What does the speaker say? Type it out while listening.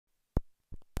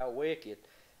Thou wicked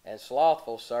and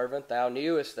slothful servant, thou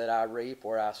knewest that I reap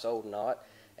where I sowed not,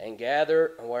 and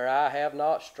gather where I have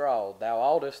not strawed. Thou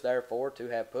oughtest therefore to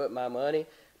have put my money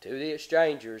to the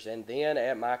exchangers, and then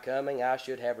at my coming I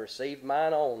should have received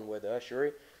mine own with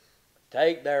usury.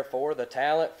 Take therefore the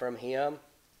talent from him,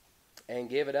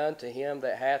 and give it unto him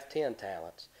that hath 10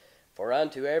 talents. For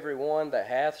unto every one that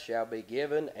hath shall be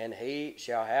given, and he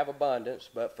shall have abundance.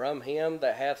 But from him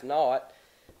that hath not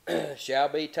shall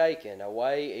be taken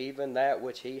away even that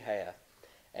which he hath.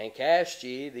 And cast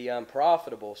ye the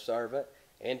unprofitable servant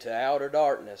into outer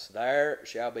darkness. There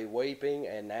shall be weeping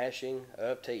and gnashing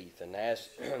of teeth. And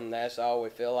that's all we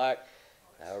feel like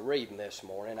reading this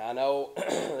morning. I know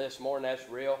this morning that's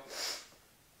real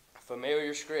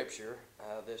familiar scripture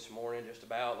this morning. Just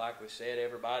about, like we said,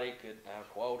 everybody could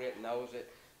quote it and knows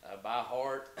it by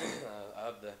heart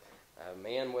of the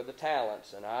men with the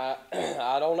talents. And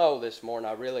I don't know this morning.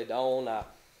 I really don't. I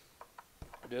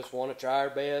just want to try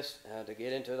our best to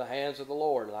get into the hands of the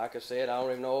Lord. And like I said, I don't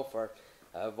even know if our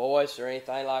voice or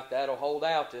anything like that will hold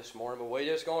out this morning, but we're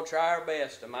just going to try our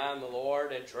best to mind the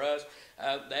Lord and trust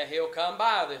that He'll come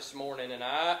by this morning. And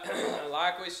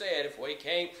like we said, if we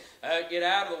can't get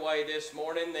out of the way this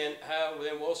morning, then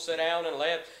we'll sit down and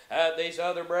let these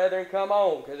other brethren come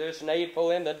on, because it's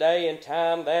needful in the day and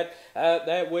time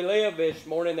that we live this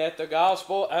morning that the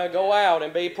gospel go out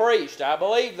and be preached. I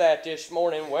believe that this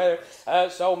morning. Whether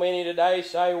so many today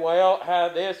say, well,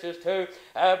 this is to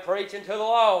preaching to the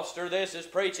lost, or this is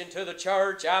preaching to the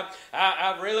church.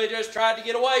 I've really just tried to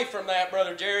get away from that,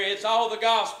 Brother Jerry. It's all the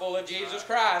gospel of Jesus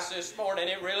Christ this morning.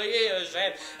 It really is.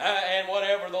 And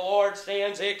whatever the Lord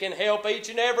sends, it can help each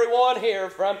and every one here,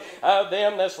 from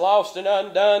them that's lost and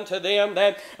undone to them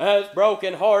that is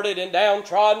broken-hearted and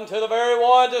downtrodden, to the very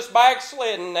one that's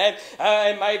backslidden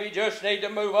and maybe just need to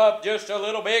move up just a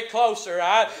little bit closer.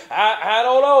 I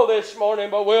don't know this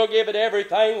morning, but we'll give it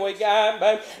everything we got.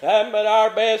 But our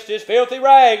best is filthy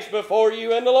rags before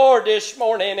you and the Lord this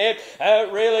morning. It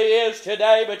really is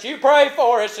today. But you pray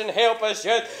for us and help us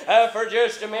just for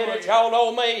just a minute. Y'all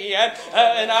know me,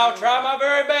 and I'll try my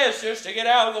very best just to get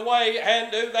out of the way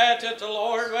and do that the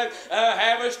Lord would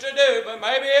have us to do. But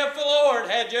maybe if the Lord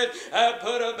had just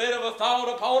put a bit of a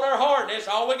thought upon our heart, and it's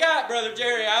all we got, Brother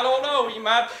Jerry. I don't know. You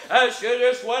might should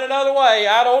just went another way.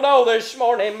 I don't know this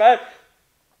morning, but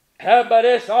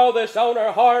it's all that's on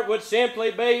our heart would simply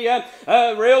be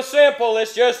real simple.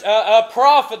 It's just a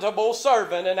profitable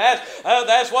servant, and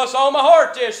that's what's on my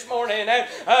heart this morning.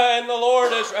 And the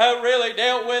Lord has really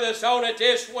dealt with us on it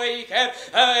this week, and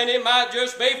it might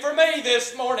just be for me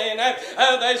this morning.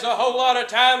 There's a whole lot of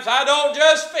times I don't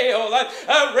just feel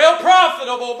real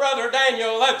profitable, Brother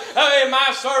Daniel, in my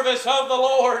service of the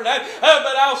Lord.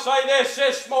 But I'll say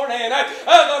this morning: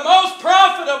 the most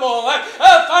profitable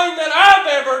thing that I've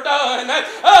ever done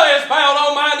is bowed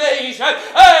on my knees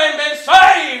and been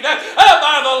saved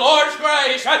by the Lord's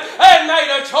grace and made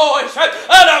a choice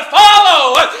to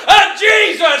follow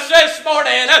Jesus this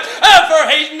morning, for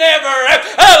He's never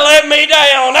let me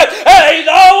down. He's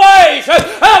always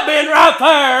been right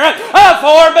there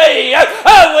for me.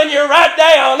 When you're right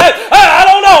down, I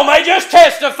don't know, may just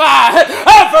testify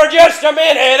for just a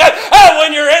minute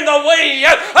when you're in the wee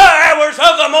hours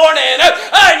of the morning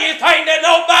and you think that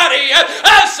nobody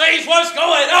sees what's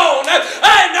going on,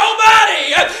 and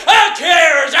nobody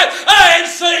cares and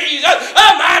sees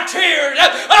my tears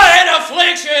and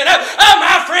affliction.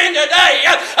 My friend, today,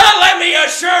 let me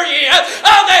assure you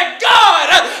that God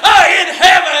in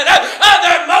heaven,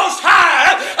 the Most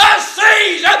High,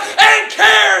 sees and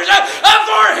cares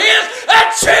for His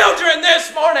children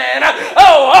this morning.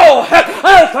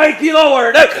 Thank you,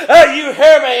 Lord. You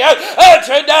hear me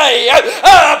today.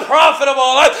 A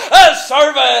profitable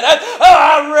servant.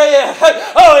 I read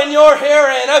in your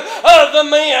hearing the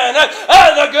men,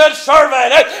 the good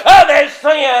servant that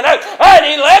sinned, and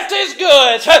he left his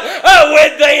goods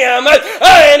with them,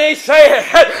 and he said,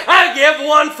 I give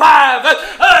 1 5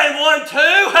 and 1 2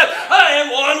 and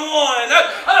 1 1.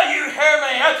 You hear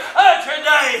me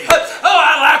today?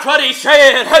 I like what he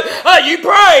said. You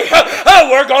pray.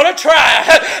 We're going to try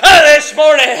this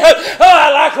morning.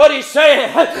 I like what he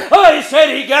said. He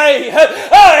said he gave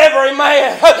every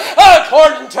man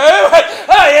according to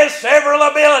his several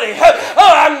ability.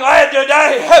 I'm glad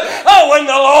today when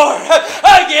the Lord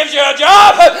gives you a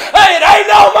job, it ain't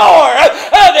no more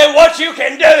than what you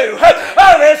can do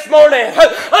this morning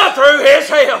through His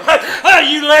help.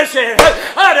 You listen,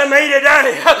 to me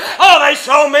today. Oh, there's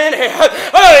so many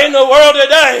in the world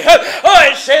today.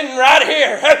 It's sitting right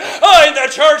here in the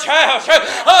church house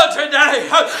today.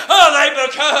 They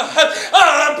become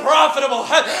unprofitable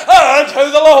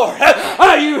unto the Lord.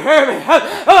 You hear me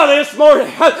this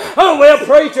morning? Well,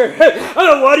 preacher,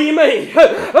 what do you mean?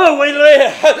 We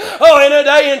live in a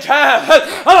day and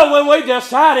time when we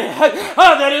decided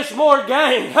that it's more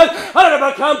gain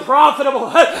to become profitable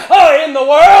in the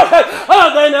world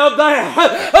than of that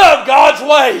of God's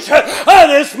ways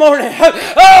this morning.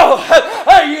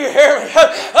 You hear me?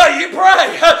 You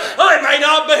pray. It may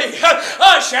not be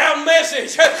a shout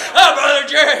message, Brother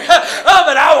Jerry,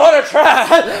 but I want to try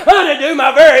to do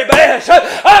my very best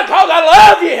because I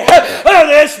love you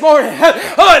this morning,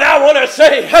 and I want to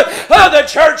see the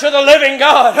church of the living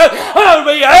God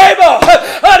be able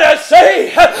to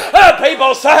see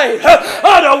people saved,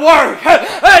 to work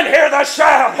and hear the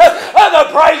shout of the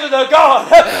praises of God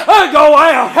go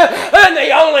out. And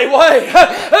the only way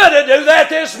to do that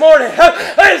this morning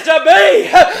is to be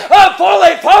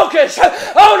fully focused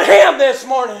on Him this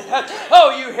morning.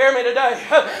 Oh, you hear me today?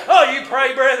 Oh, you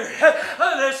pray, brethren,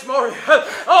 this morning.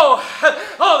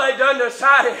 They've done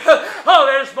decided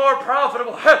that it's more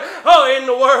profitable in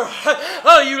the world.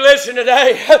 You listen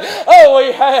today.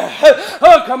 We have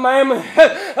a commandment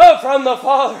from the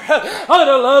Father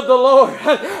to love the Lord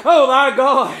thy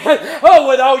God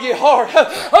with all your heart,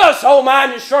 soul,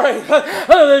 mind, and strength.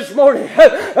 This morning,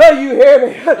 you hear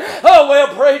me? Well,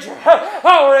 preacher,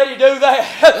 I already do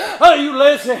that. You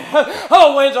listen.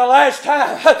 When's the last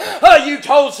time you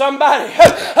told somebody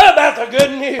about the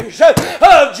good news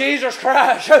of Jesus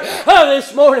Christ?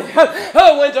 This morning,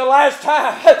 when's the last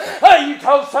time you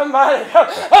told somebody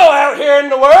out here in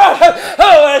the world?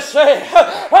 Let's say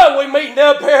we meeting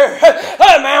up here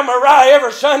at Mount Moriah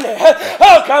every Sunday.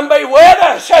 Come be with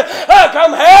us.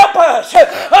 Come help us.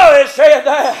 It said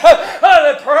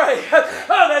that pray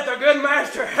that the good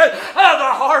master of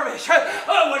the harvest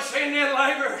would send in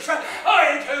laborers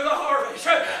into the harvest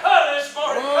this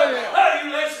morning.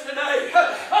 You listen today.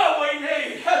 We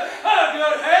need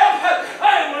good help,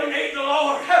 and we need the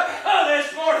Lord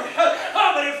this morning.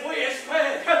 But if we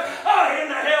expect Him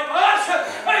to help us,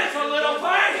 it's a little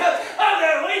thing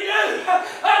that we do,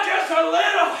 just a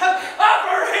little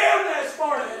for Him this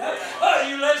morning.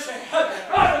 You listen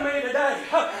to me today.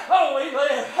 We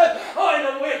live in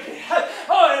a wicked,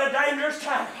 in a dangerous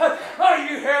time.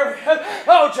 You hear me?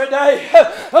 Today,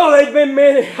 there's been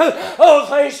many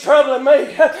things troubling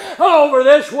me over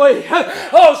this week.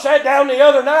 Sat down the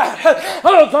other night.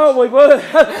 Thought we would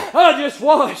just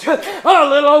watch a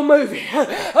little old movie.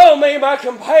 Me and my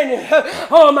companion,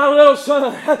 my little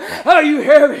son. You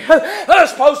hear me?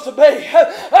 Supposed to be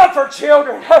for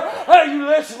children. You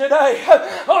listen today.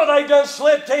 They done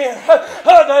slipped in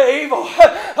the evil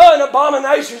and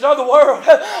abominations of the world.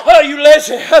 You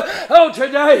listen.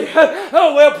 Today.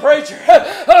 Well, preacher,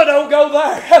 don't go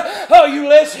there. You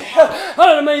listen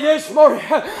to me this morning.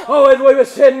 As we were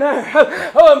sitting there,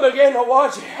 and began to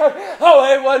watch it.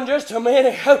 It wasn't just a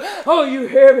minute. You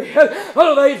hear me?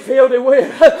 They filled it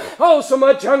with so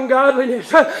much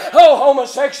ungodliness.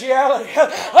 Homosexuality.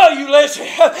 You listen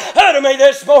to me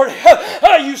this morning.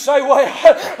 You say,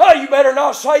 well, you better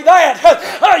not say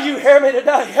that. You hear me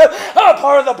today?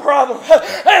 Part of the problem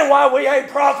and why we ain't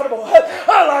profitable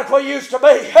like we used to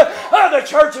be. The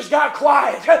church has got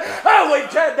quiet. We've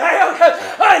sat down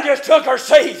and just took our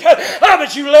seats.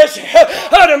 But you listen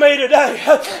to me today.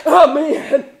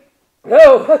 Men.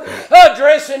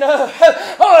 Dressing up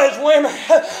as women.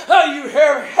 You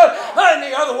hear me? And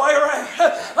the other way around.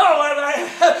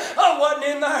 Wasn't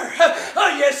in there.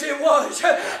 Yes, it was.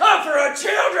 For our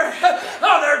children.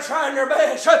 They're trying their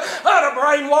best to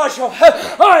brainwash them.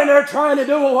 And they're trying to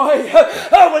do away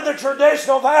with the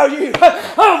traditional value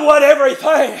of what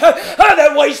everything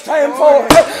that we stand for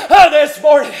this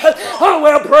morning.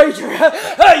 Well, preacher,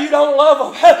 you don't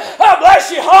love them.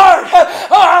 Bless your heart.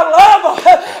 I love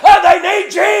them. They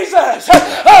need Jesus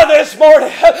this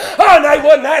morning. And they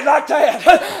wouldn't act like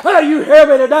that. You hear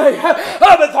me today?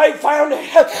 But they found it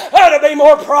to be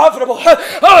more profitable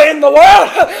in the world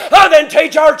than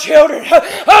teach our children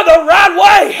the right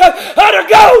way to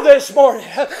go this morning.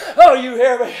 You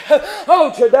hear me?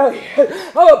 Today.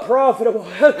 Profitable.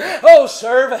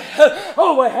 Servant.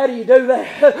 Well, how do you do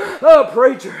that?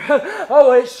 Preacher.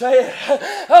 It said,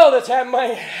 that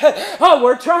man.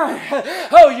 We're trying.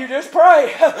 You just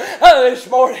pray this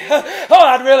morning.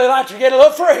 I'd really like to get a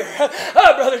little freer.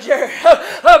 Brother Jerry.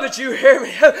 But you hear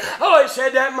me? It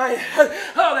said that man.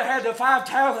 They had the 5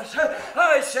 talents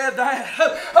He said that.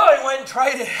 He went and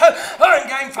traded and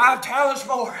gave 5 talents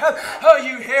more.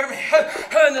 You hear me?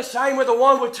 And the same with the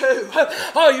one with 2.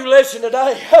 You listen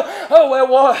today.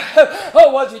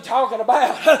 What's he talking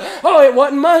about? It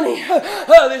wasn't money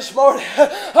this morning.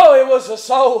 It was the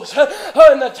souls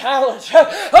and the talents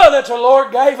that the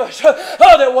Lord gave us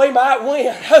that we might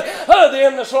win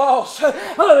them that's lost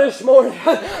this morning.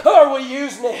 Are we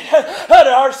using it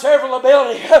to our several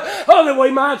ability that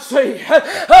we might see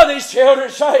these children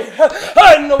saved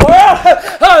in the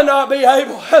world not be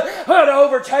able to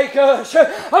overtake us?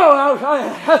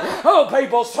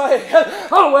 People say,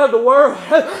 the world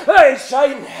ain't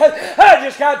Satan. I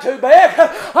just got too big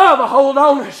of a hold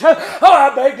on us.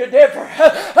 I beg to differ.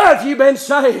 If you've been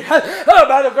saved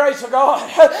by the grace of God,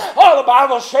 the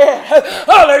Bible said,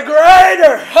 the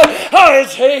greater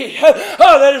is He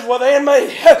that is within me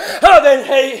than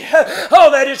he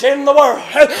that is in the world.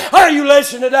 Are you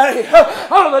listening today?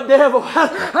 The devil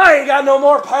ain't got no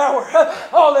more power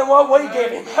than what we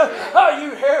give him.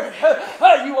 You hear me?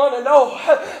 You want to know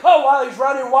why he's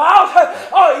running wild?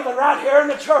 Even right here in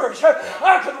the church,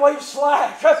 could we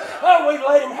slack? We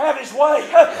let him have his way.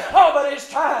 But it's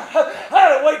time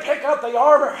that we pick up the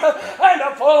armor and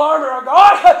the full armor of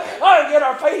God and get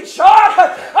our feet shod,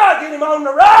 get him on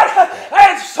the run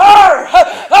and serve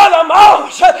the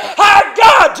most high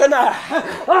God tonight.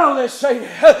 Let's see.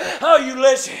 You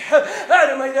listen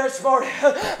to me this morning.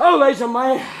 There's a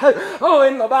man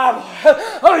in the Bible.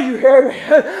 You hear me?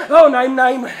 Named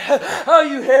Naaman.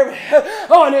 You hear me?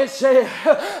 And it said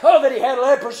that he had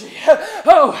leprosy.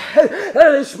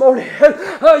 This morning,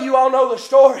 you all know the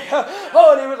story.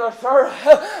 And he was a servant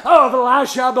of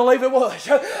Elisha, I believe it was.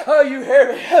 You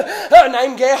hear me?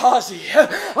 Named Gehazi.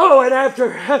 And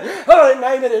after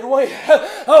Naaman had went,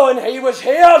 and he was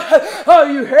healed.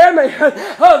 You hear me?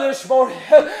 This morning,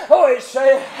 it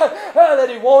said that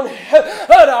he wanted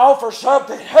to offer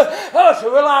something to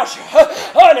Elisha.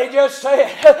 And he just said,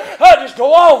 just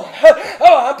go on.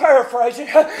 I'm paraphrasing.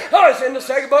 It's in the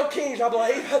 2nd book of Kings, I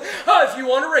believe. If you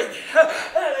want to read it.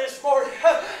 This morning,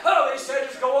 he said,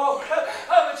 just go on.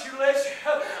 But you listen.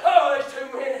 There's too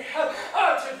many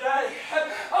today.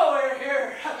 They're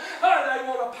here. They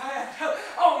want a pat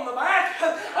on the back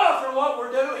for what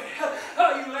we're doing.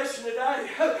 You listen today.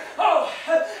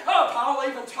 Paul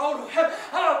even told them.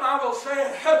 The Bible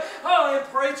said, in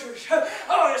preachers,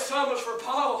 some was for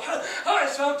Paul,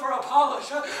 some for Apollos.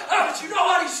 But you know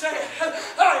what he said?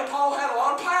 Paul had a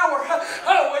lot of power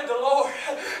with the Lord.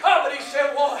 But he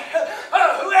said, what?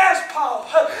 Who has Paul?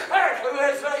 Who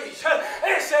has these?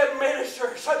 He said,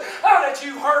 ministers that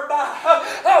you heard by.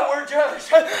 We're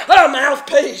just a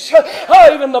mouthpiece.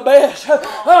 Even the best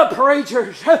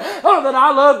preachers that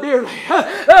I love dearly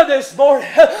this morning.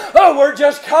 We're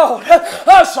just called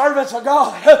servants of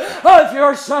God. If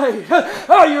you're saved,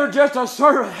 you're just a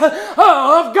servant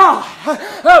of God.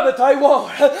 But they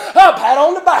want a pat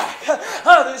on the back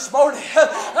this morning.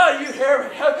 You hear me?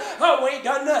 We ain't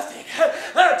done nothing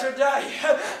today.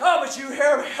 But you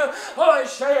hear me? It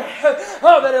said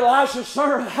that Elisha's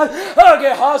servant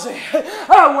Gehazi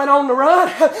went on the run.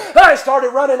 I started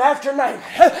running after Naaman.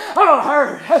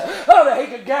 Heard that he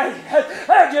could gain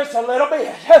just a little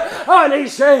bit. And he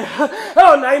said,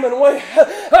 Naaman went.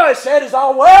 He said, is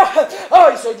all well?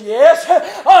 He said, yes.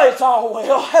 It's all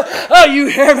well. You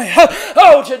hear me?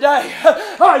 Today,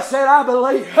 I said, I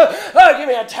believe. Give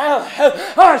me a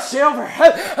talent, silver,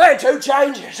 and 2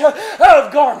 changes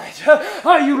of garments.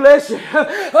 You listen.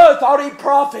 Thought he'd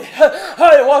profit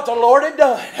what the Lord had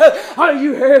done.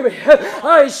 You hear me?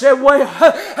 He said, well,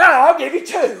 I'll give you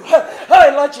 2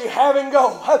 and let you have him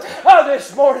go.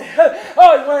 This morning, he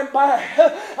went back.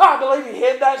 I believe he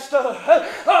hid that stuff.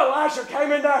 Elisha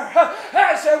came in there.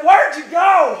 I said, where'd you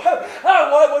go?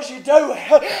 What was you doing?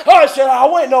 I said, I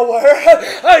went nowhere.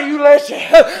 You listen.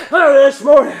 This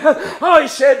morning, he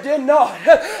said, did not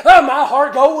my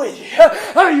heart go with you?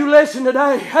 You listen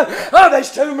today.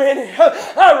 There's too many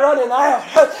running out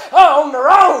on their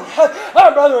own.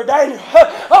 Brother Daniel,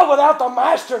 without the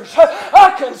master's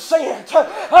consent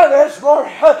this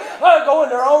morning, going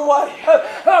their own way.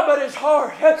 But his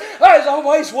heart is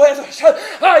always with us.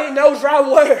 He knows right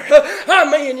where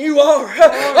me and you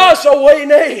are. So we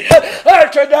need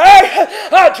today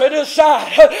to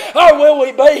decide, or will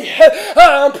we be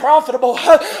unprofitable,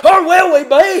 or will we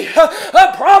be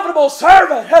a profitable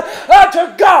servant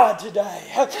to God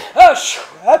today?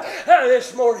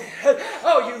 this morning.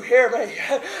 Oh, you hear me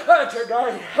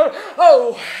today.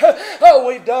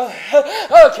 We've done.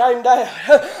 Came down.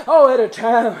 At a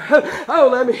time.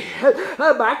 Let me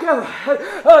back up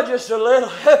just a little.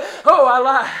 I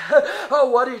like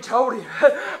what he told him.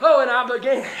 And I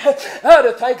began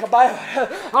to think about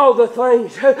all the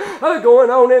things going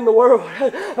on in the world.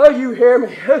 You hear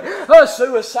me?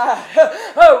 Suicide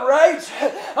rates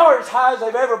are as high as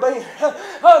they've ever been.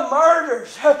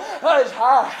 Murders as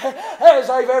high as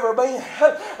they've ever been.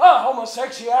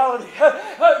 Homosexuality.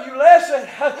 You listen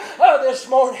this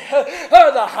morning.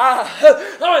 The high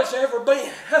it's ever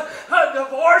been.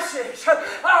 Divorces.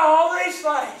 All these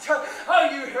things.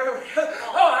 You hear me?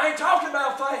 I ain't talking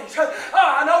about things.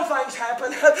 I know things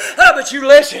happen. But you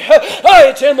listen.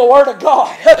 It's in the Word of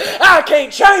God. I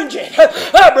can't change it.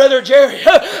 Brother Jerry.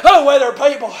 Whether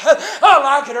people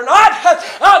like it or not,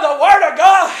 the Word of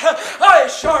God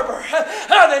is sharper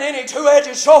than any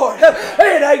two-edged sword.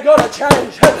 It ain't going to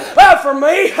change for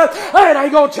me. It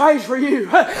ain't going to change for you.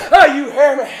 You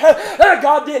hear me?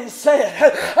 God didn't set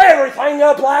everything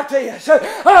up like this.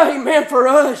 He meant for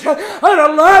us to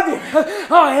love Him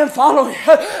and follow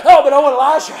Him. But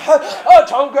Elisha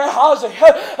told Gehazi,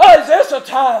 is this a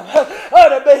time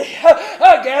to be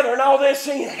gathering all this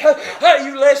in?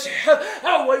 You listen.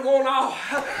 We want all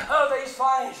these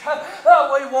things.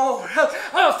 We want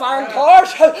fine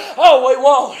cars. We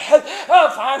want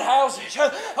fine houses.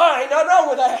 Ain't nothing wrong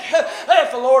with that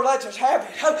if the Lord lets us have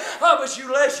it. But you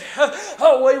listen.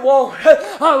 We want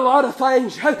a lot of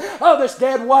things. This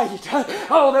dead weight.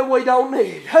 That we don't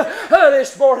need.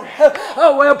 This morning.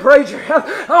 Well, preacher.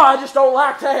 I just don't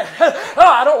like that.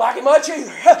 I don't like it much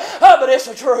either. But it's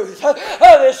the truth.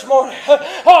 This morning.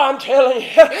 I'm telling you.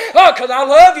 Because I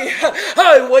love you.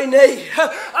 We need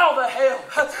all the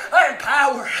help and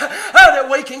power that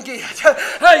we can get.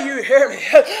 You hear me?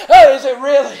 Is it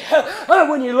really?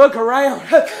 When you look around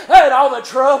at all the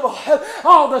trouble,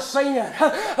 all the sin,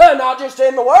 not just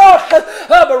in the world,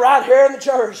 but right here in the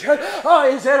church.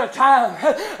 Is it a time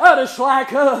to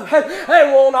slack up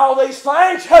and want all these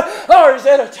things? Or is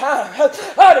it a time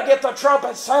to get the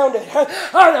trumpet sounded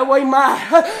that we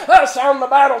might sound the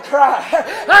battle cry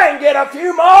and get a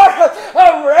few more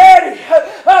ready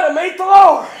to meet the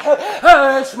Lord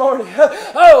this morning?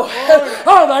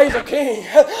 There's a king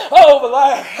over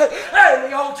there in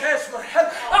the Old Testament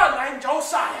named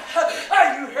Josiah.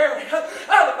 You hear me?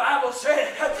 The Bible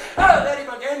said that he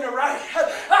began to reign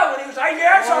when he was 8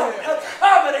 years old.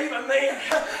 But even then,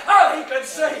 he could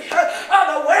see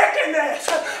the wickedness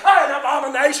and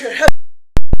abomination.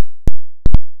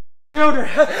 Children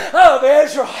of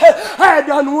Israel had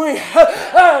done went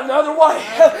another way.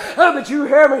 But you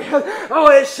hear me?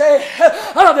 It said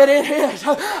that in his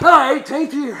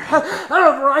 18th year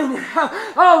of reigning,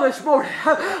 this morning,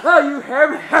 you hear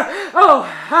me? I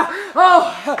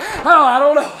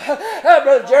don't know.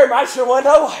 Brother Jeremiah should have went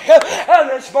away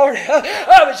this morning.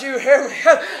 But you hear me?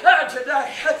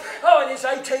 Today, in his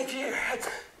 18th year.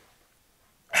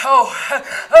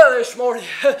 This morning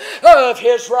of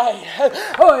his reign.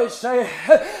 He said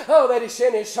that he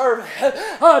sent his servant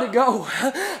to go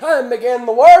and begin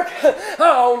the work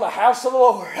on the house of the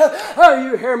Lord.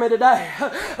 You hear me today?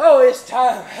 It's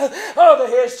time that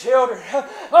his children,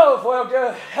 well,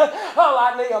 good,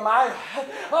 like Nehemiah,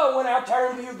 when I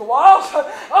turn to the walls,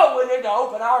 we need to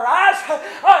open our eyes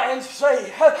and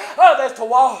see that the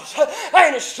walls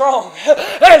ain't as strong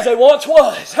as they once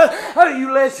was.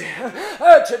 You listen.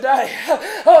 Today,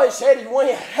 he said he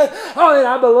went, and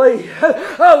I believe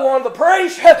one of the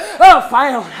priests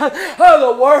found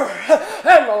the word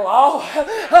and the law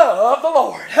of the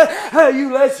Lord.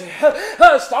 You listen,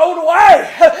 stowed away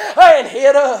and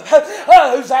hid up.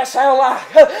 Who's that sound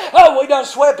like? We done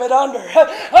swept it under.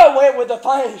 Went with the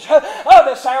things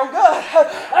that sound good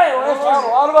and left out a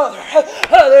lot of other.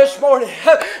 This morning,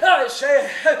 it said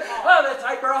that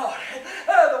they brought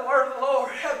the word of the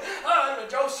Lord to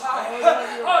Josiah.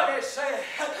 It said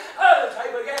they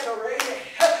began to read it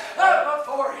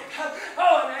before him.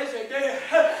 And as they did,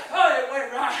 it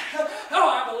went right. I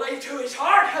believe to his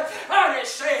heart. And it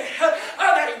said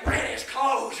that he rent his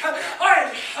clothes. And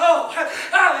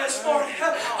this morning,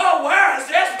 where has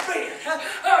this been?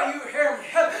 You hear me?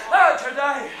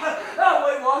 Today,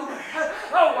 we wonder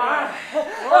why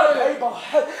people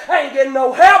ain't getting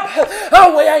no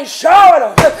help. We ain't showing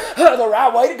them the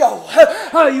right way to go.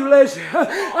 Oh, you listen.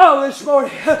 Oh, this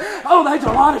morning. Oh, there's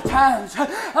a lot of times.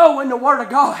 Oh, when the Word of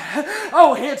God,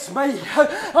 oh, hits me.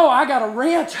 Oh, I got to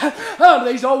wrench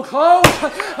these old clothes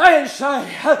and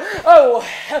say, oh,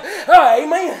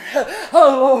 amen.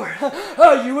 Oh, Lord,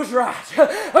 oh, you was right.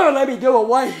 Oh, let me do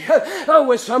away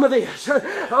with some of this.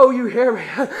 Oh, you hear me?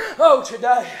 Oh,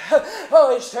 today,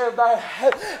 oh, instead of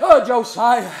that, oh,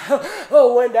 Josiah,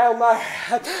 oh, went down there,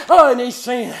 oh, and he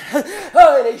sinned,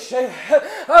 oh, and he said,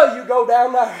 oh, you go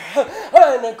down there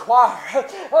and inquire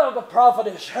of the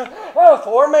prophetess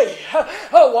for me,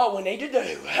 oh, what we need to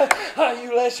do. Oh,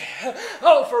 you listen,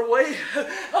 oh, for we,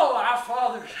 oh, our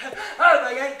fathers, oh,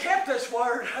 they ain't kept this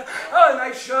word, oh, and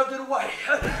they shoved it away.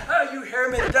 Oh, you hear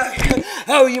me today?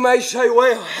 Oh, you may say,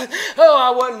 well, oh, I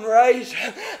wasn't raised,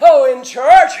 oh, in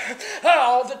church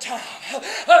all the time.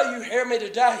 Oh, you hear me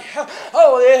today?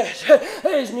 Oh, this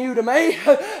is new to me.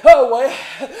 Oh, well,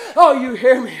 oh, you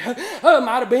hear me? I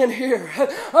might have been here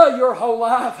your whole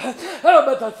life,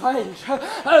 but the things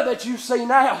that you see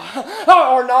now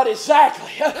are not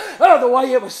exactly the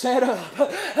way it was set up.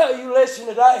 You listen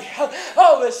today.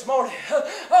 Oh, this morning.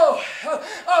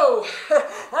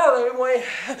 They went.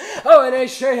 Oh, and they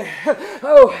said,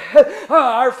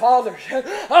 our fathers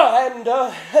hadn't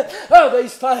done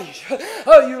these things.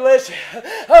 Oh, you listen.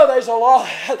 Oh, there's a lot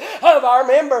of our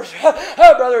members,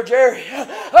 Brother Jerry,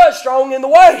 strong in the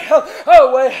way.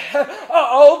 Oh, well,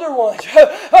 older ones.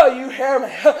 Oh, you hear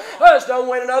me? Us don't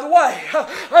went another way.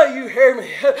 Oh, you hear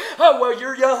me? Oh, well,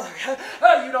 you're young.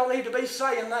 Oh, you don't need to be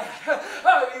saying that.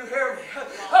 Oh, you hear me?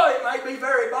 Oh, it may be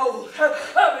very bold.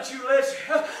 But you listen.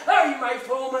 Oh, you may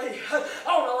fool me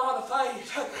on a lot of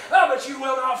things. But you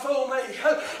will not fool me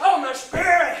on the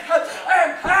Spirit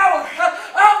and power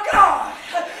of God.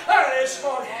 This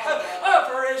morning,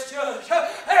 for His judge,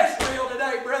 as real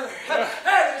today, brother,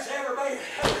 as it's ever been.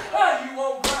 You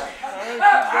won't pray.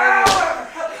 Power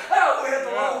with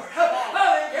the Lord.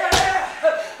 Get it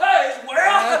as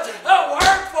well.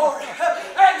 Work for it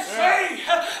and see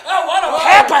what will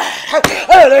happen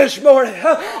this morning.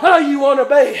 You want to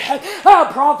be a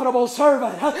profitable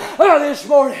servant this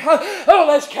morning.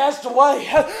 Let's cast away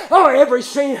every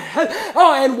sin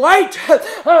and weight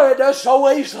it does so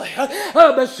easily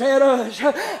beset us.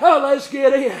 Let's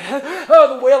get in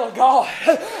the will of God.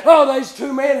 There's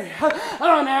too many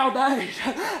nowadays.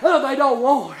 They don't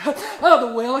want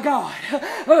the will of God.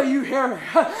 You hear me?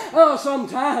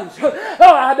 Sometimes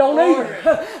I don't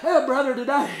either, brother,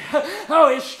 today.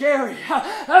 It's scary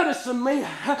to submit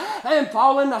and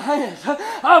fall in the hands of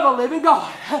a living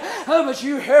God. But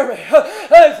you hear me?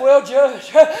 If we'll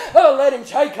just let Him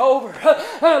take over,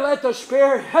 let the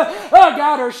Spirit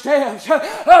guide our steps,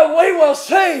 we will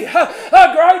see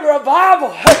a great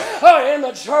revival in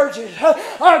the churches,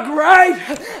 a great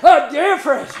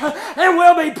difference, and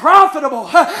we'll be profitable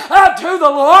to the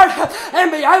Lord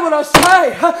and be able to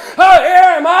say,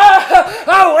 here am I,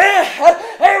 when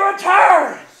He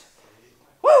returns.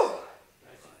 Woo!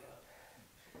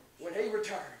 When He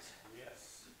returns.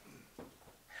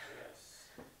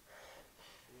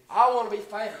 I want to be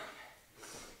found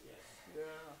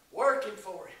working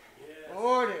for Him.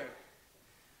 Lord,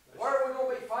 where are we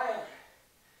going to be found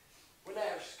when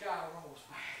that sky rolls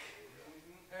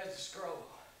back as the scroll?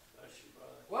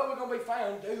 What are we going to be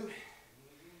found doing?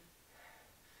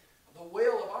 The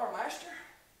will of our Master?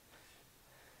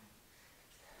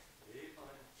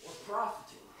 Or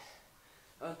profiting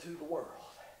unto the world?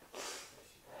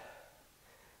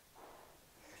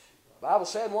 The Bible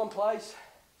said in one place,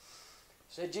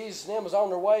 said Jesus and them was on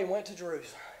their way and went to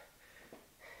Jerusalem.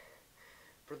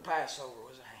 For the Passover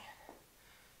was at hand.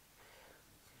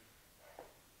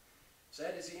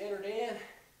 Said as he entered in,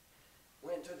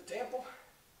 went to the temple,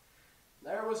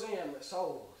 there was them that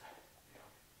sold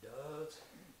doves,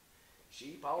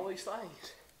 sheep, all these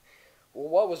things. Well,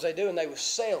 what was they doing? They was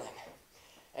selling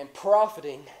and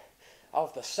profiting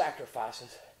off the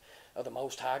sacrifices of the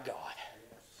Most High God.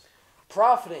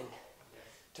 Profiting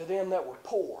to them that were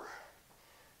poor,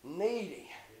 needy,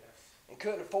 and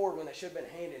couldn't afford when they should have been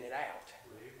handing it out.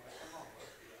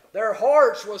 Their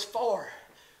hearts was far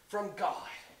from God.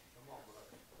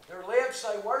 Their lips,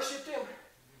 they worshipped Him,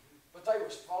 but they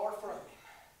was far from Him.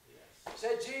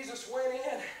 Said Jesus went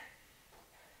in,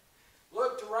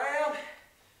 looked around,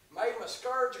 made them a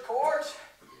scourge of cords,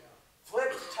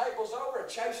 flipped the tables over and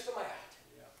chased them out.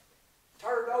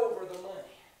 Turned over the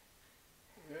money.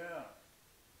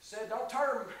 Said, don't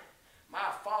turn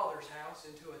my Father's house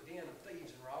into a den of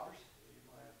thieves and robbers.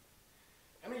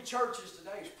 How many churches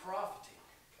today is profiting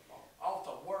off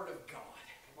the Word of God?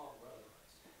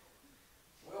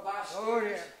 We'll buy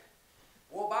stickers.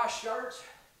 We'll buy shirts.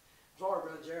 Sorry,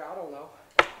 Brother Jerry, I don't know.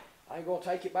 I ain't going to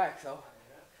take it back, though.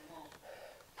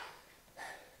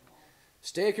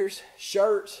 stickers,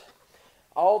 shirts,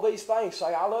 all these things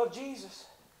say, I love Jesus.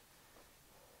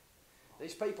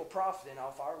 These people profiting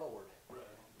off our Lord.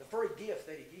 The free gift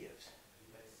that He gives.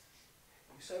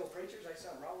 You say, well, preachers, there's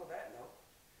something wrong with that?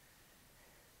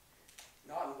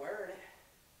 No. Not in wearing it.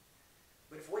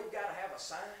 But if we've got to have a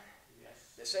sign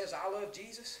that says, I love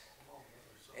Jesus,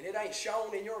 and it ain't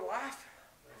shown in your life,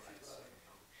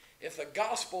 if the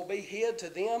gospel be hid to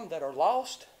them that are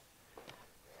lost,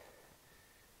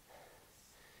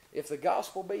 if the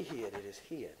gospel be hid, it is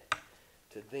hid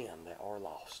to them that are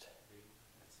lost.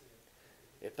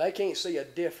 If they can't see a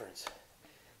difference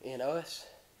in us,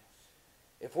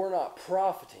 if we're not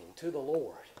profiting to the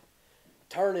Lord,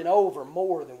 turning over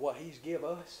more than what He's give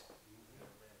us,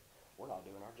 we're not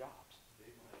doing our jobs.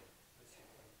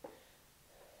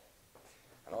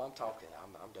 I know I'm talking.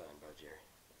 I'm done, Brother Jerry.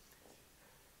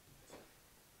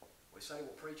 We say,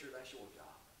 well, preacher, that's your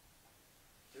job.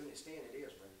 To an extent it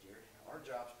is, Brother Jerry. Our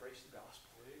job is preach the gospel.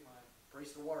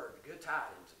 Preach the word, the good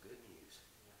tidings of good news.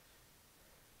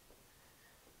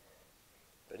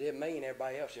 But it didn't mean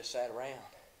everybody else just sat around.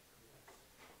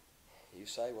 You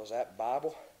say, was that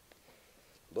Bible?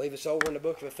 I believe it's over in the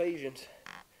book of Ephesians.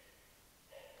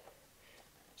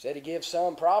 Said He gives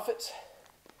some prophets.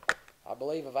 I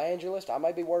believe evangelists. I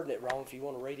may be wording it wrong. If you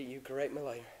want to read it, you correct me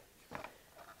later.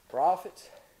 Prophets,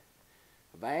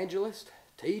 evangelists,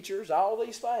 teachers, all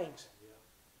these things.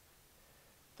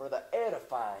 For the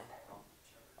edifying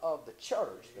of the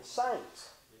church, the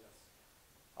saints.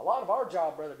 A lot of our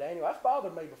job, Brother Daniel, that's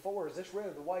bothered me before. Is this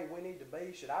really the way we need to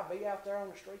be? Should I be out there on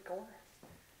the street corner?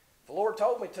 If the Lord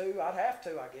told me to, I'd have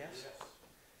to, I guess.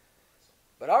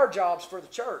 But our job's for the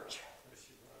church.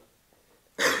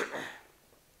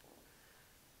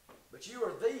 But you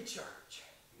are the church,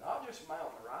 not just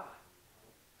Mount Moriah.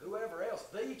 Whoever else,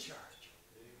 the church.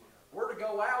 We're to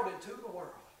go out into the world,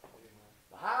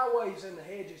 the highways and the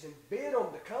hedges, and bid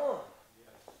them to come.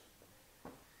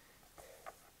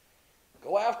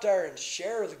 Go out there and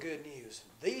share the good news,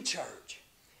 the church,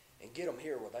 and get them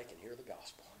here where they can hear the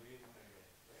gospel.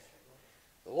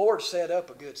 The Lord set up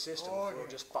a good system if we'll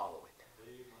just follow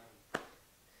it.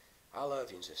 I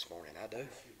love you this morning, I do.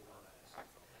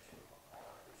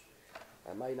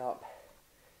 That may not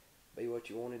be what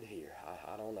you wanted to hear.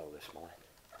 I don't know this morning.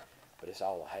 But it's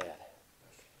all I had.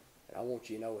 And I want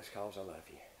you to know it's because I love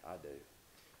you. I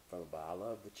do. I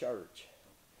love the church.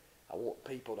 I want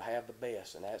people to have the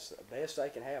best. And that's the best they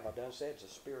can have, I've done said, is the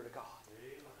Spirit of God.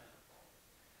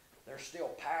 There's still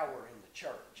power in the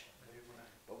church.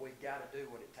 But we've got to do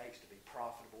what it takes to be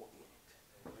profitable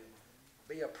in it.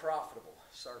 Be a profitable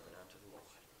servant unto the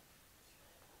Lord.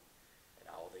 And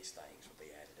all these things will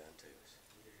be added unto us.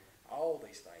 All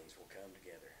these things will come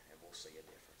together and we'll see a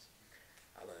difference.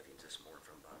 I love you this morning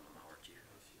from the bottom of my heart.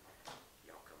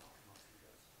 Y'all come on.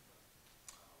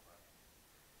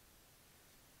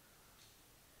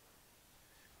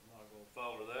 I'm not going to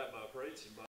follow that by preaching.